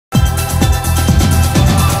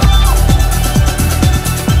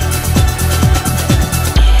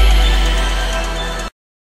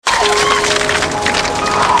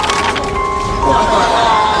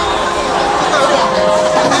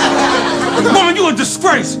a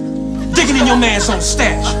disgrace. Digging in your man's own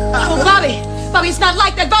stash. Oh, Bobby, it's not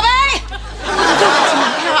like that, Bobby!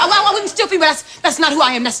 I wouldn't steal from you, but that's not who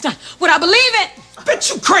I am. That's not what I believe in. I bet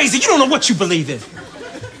you crazy. You don't know what you believe in.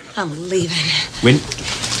 I'm leaving.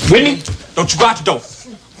 Whitney, don't you go out the door.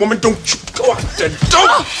 Woman, don't you go out the door.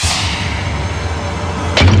 Oh.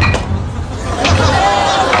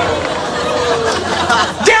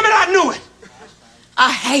 Damn it, I knew it.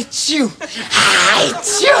 I hate you. I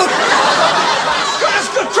hate you. God, that's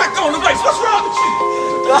good crack on the place. What's wrong with you?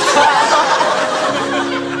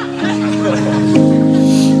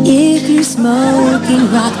 If you're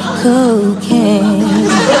smoking rock cocaine,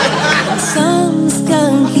 some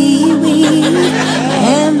skunky weed,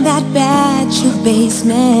 and that batch of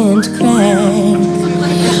basement crank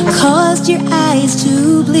caused your eyes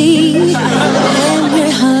to bleed, and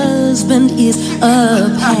your husband is a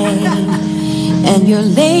pain, and your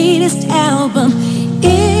latest album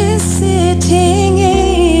is sitting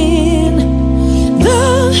in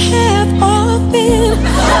the half-off bin.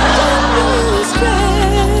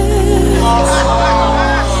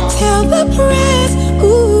 Tell the press,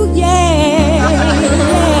 ooh yeah,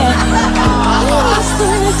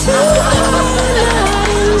 listen to not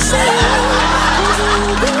insane.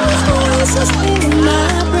 These voices in my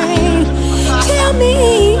brain tell me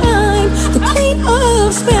I'm the queen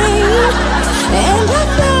of Spain, and I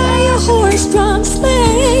fly a horse-drawn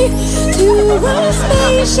sleigh to a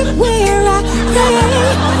spaceship where I pray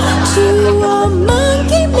to a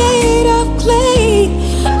monkey made of clay,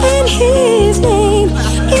 and his name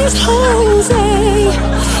is Jose.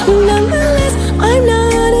 Nonetheless, I'm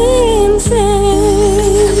not insane.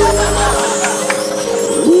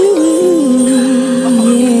 Ooh,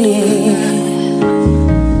 yeah.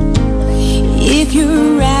 If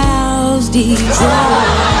you're roused,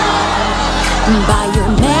 by your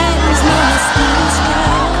man's nasty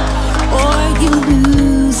style, or you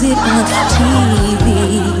lose it on TV,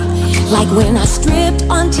 like when I stripped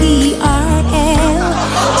on TRL.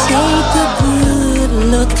 Take a good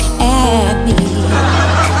look at me.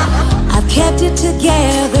 I've kept it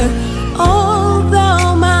together